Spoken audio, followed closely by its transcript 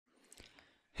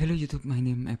Hello YouTube, my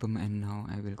name is Apam and now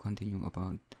I will continue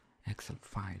about Excel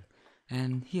file.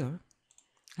 And here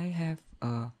I have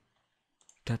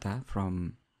data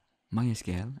from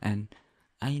MySQL and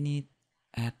I need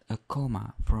add a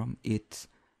comma from its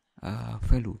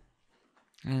value.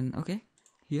 And okay,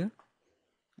 here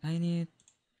I need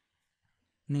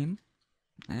name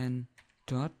and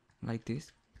dot like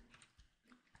this.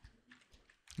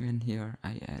 And here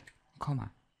I add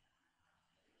comma.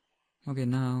 Okay,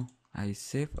 now I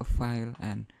save a file,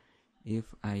 and if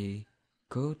I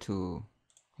go to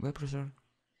web browser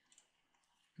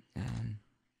and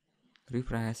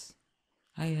refresh,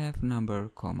 I have number,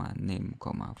 comma, name,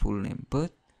 comma, full name,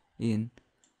 but in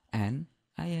n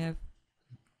I have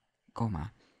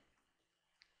comma.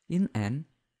 In n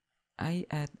I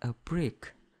add a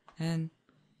break, and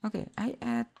okay, I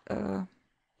add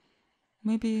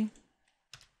maybe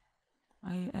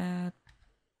I add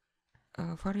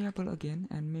a variable again,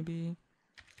 and maybe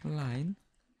line,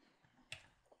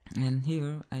 and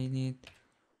here I need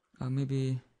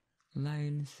maybe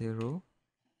line 0,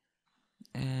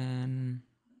 and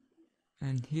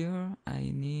here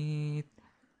I need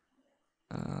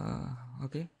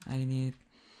okay, I need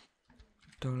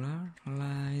dollar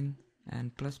line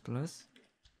and plus plus,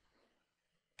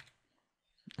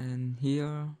 and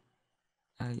here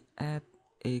I add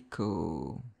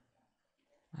echo.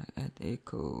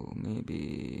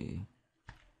 Maybe,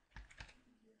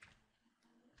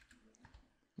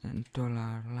 and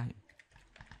dollar line.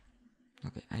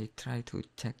 Okay, I try to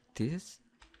check this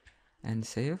and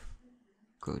save.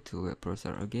 Go to web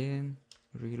browser again,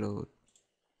 reload,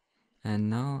 and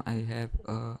now I have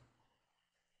a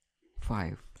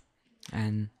 5,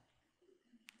 and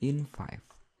in 5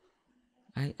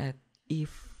 I add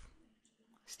if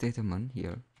statement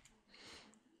here.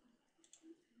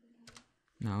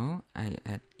 Now I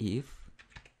add if,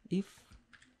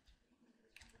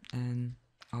 and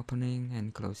opening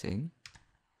and closing.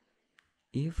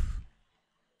 If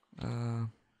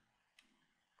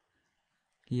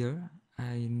here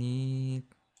I need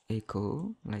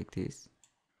echo like this,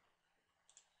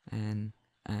 and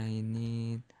I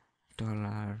need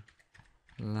dollar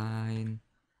line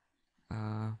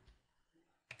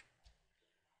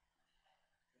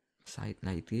side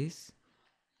like this,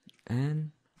 and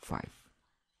 5.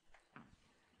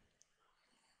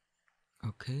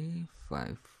 Okay,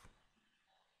 5.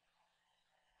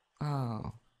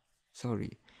 Oh,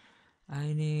 sorry,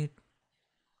 I need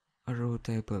a row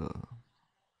table.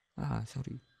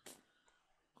 Sorry.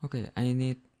 Okay, I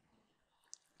need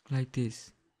like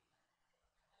this,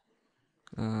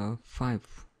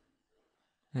 5,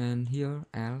 and here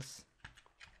else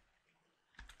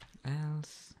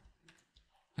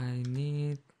I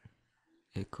need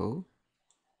echo,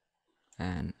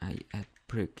 and I add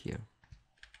break here.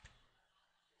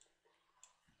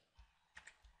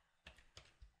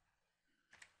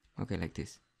 Okay, like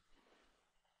this.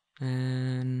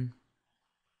 And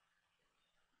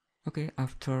okay,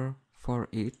 after for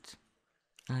each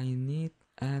I need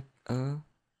add a,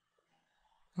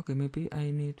 okay, maybe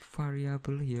I need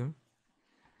variable here,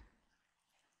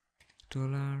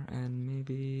 dollar, and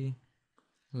maybe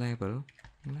label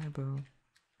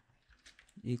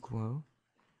equal,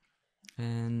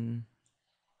 and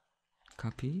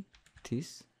copy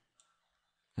this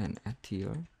and add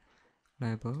here,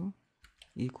 label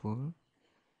equal,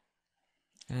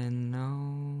 and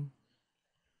now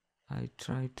I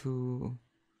try to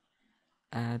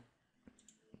add,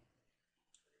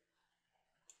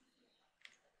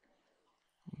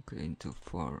 okay, into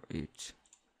for each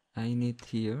I need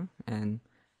here, and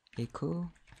echo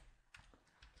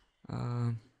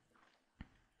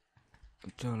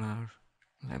dollar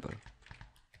label.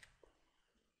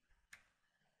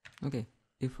 Okay,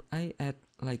 if I add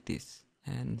like this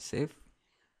and save,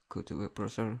 go to web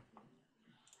browser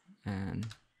and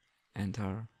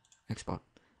enter export,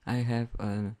 I have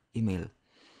an email,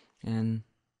 and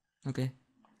okay,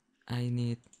 I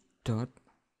need dot,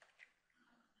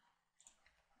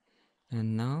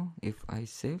 and now if I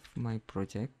save my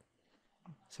project,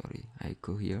 sorry, I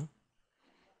go here,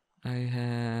 I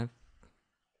have,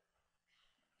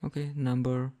 okay,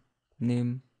 number,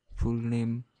 name, full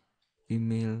name,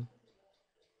 email,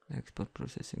 export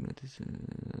processing notice,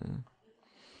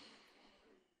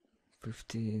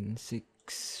 15.6.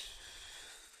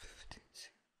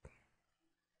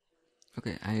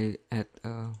 Okay, I add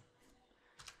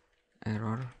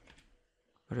error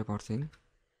reporting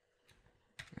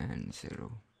and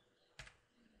 0.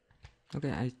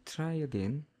 Okay, I try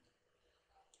again.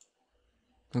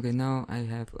 Okay, now I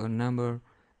have a number,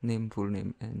 name, full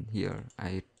name, and here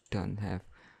I don't have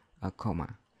a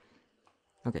comma.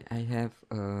 Okay, I have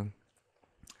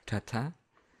data,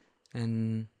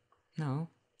 and now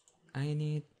I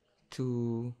need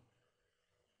to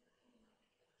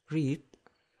read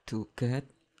to get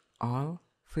all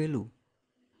value.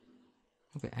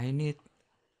 Okay, I need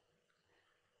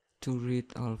to read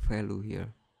all value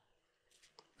here.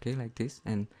 Okay, like this.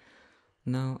 And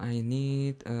now I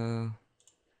need a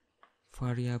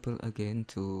variable again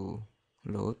to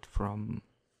load from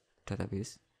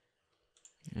database.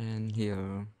 And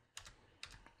here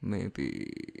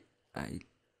maybe I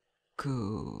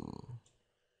go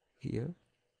here,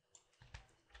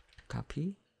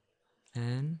 copy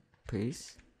and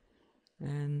paste,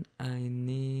 and I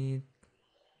need,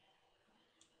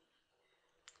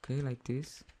 okay, like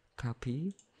this,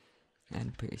 copy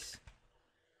and paste.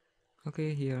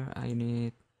 Okay, here I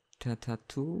need data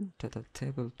 2, data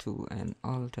table 2, and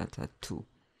all data 2,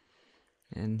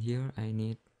 and here I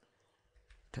need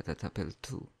data table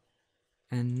 2.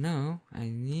 And now I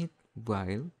need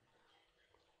while.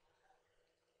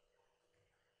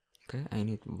 Okay, I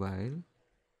need while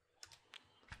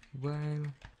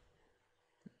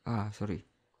sorry,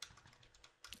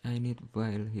 I need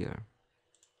while here,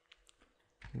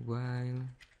 while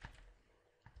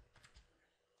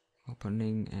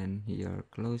opening, and here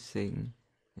closing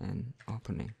and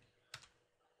opening,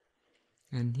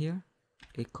 and here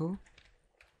echo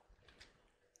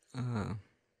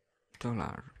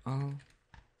dollar all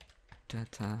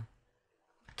data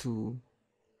 2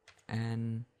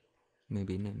 and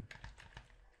maybe name.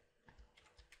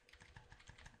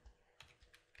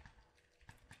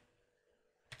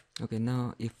 Okay,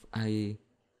 now if I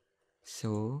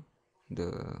show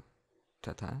the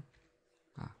data,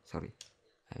 sorry,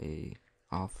 I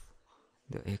off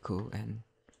the echo and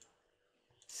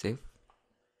save,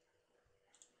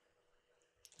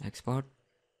 export.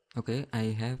 Okay,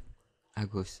 I have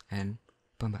Agus and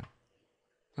Bambang.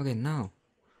 Okay, now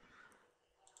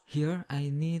here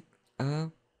I need a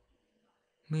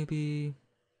maybe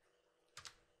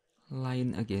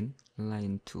line again,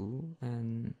 line 2,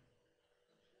 and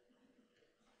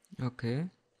okay.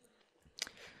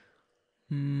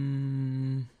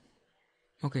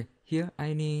 Okay, here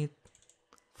I need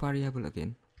variable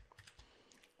again,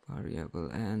 variable,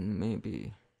 and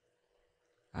maybe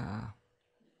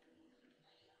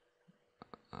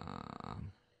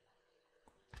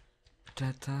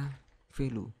data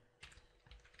value,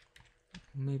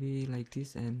 maybe like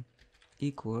this, and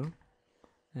equal,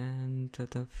 and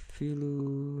data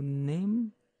value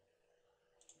name,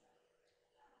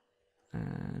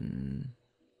 and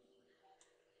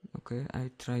okay,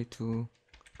 I try to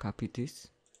copy this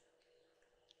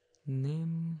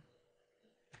name,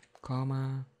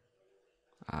 comma,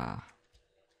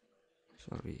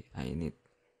 sorry, I need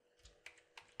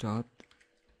dot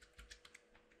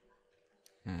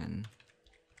and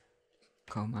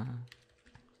comma,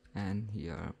 and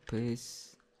here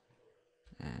paste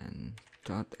and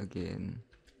dot again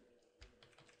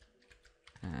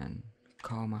and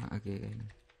comma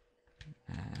again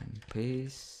and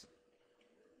paste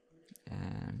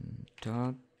and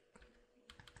dot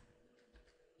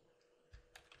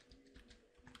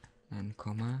and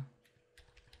comma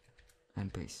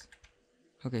and paste.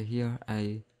 Okay, here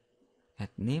I add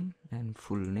name and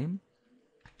full name,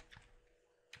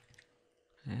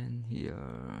 and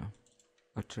here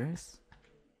address,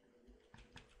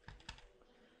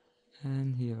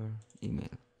 and here email.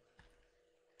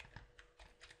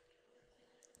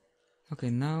 Okay,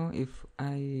 now if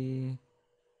I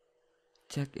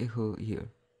check echo here,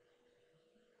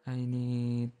 I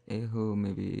need echo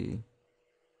maybe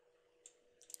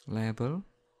label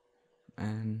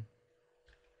and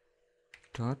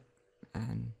dot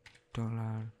and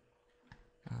dollar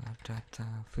data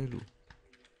value.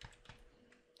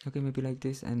 Okay, maybe like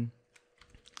this, and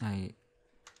I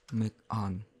make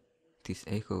on this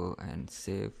echo and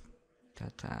save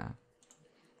data.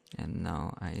 And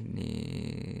now I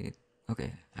need,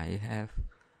 okay, I have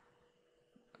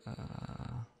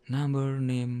number,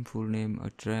 name, full name,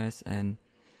 address, and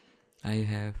I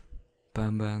have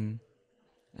Bambang,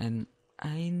 and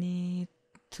I need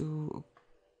to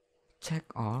check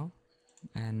all,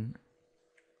 and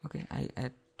okay, I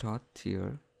add dot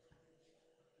here,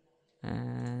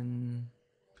 and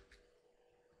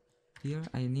here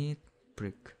I need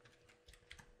break.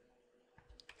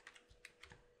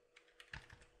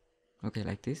 Okay,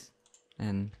 like this,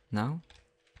 and now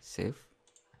save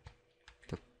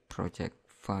the project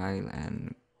file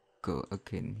and go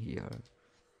again here,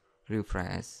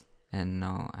 refresh, and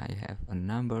now I have a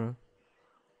number,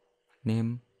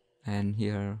 name, and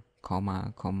here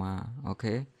comma, comma.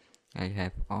 Okay, I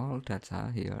have all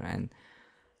data here, and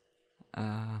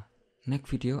next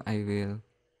video I will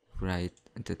write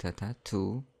the data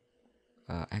to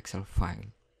Excel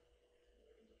file.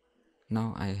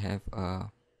 Now I have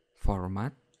a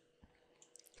format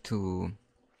to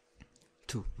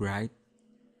write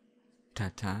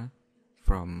data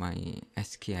from my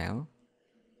SQL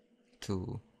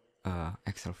to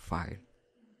Excel file,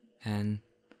 and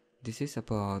this is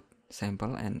about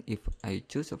sample. And if I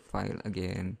choose a file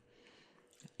again,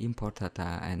 import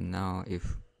data, and now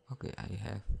if okay, I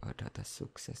have a data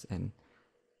success, and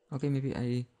okay, maybe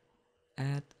I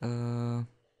add a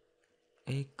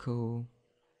echo.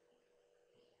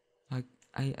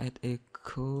 I add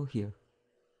echo here.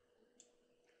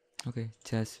 Okay,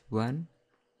 just one.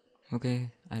 Okay,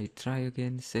 I try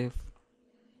again, save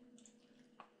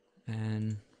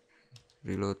and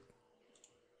reload,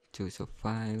 choose a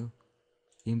file,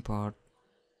 import.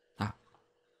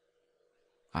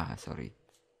 Sorry.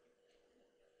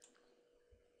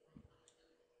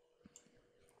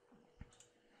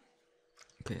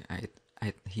 Okay, I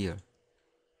add here,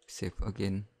 save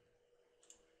again,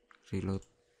 reload,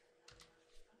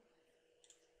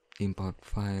 import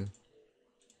file.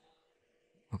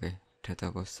 Okay,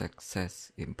 data was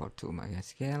success, import to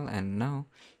MySQL, and now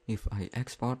if I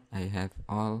export, I have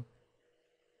all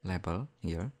label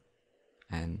here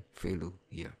and value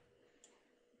here.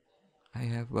 I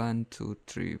have 1, 2,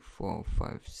 3, 4,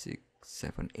 5, 6,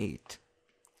 7, 8.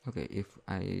 Okay, if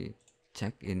I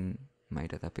check in my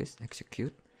database,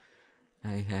 execute,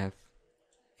 I have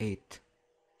 8.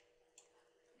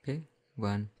 Okay,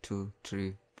 1, 2,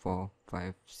 3, 4,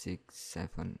 5, 6,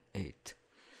 7, 8.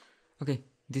 Okay,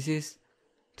 this is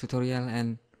tutorial,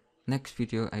 and next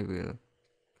video I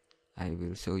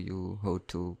will show you how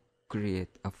to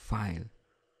create a file,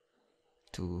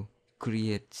 to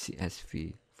create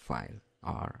CSV file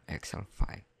or Excel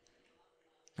file.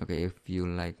 Okay, if you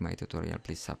like my tutorial,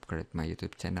 please subscribe my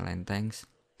YouTube channel, and thanks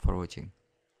for watching.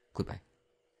 Goodbye.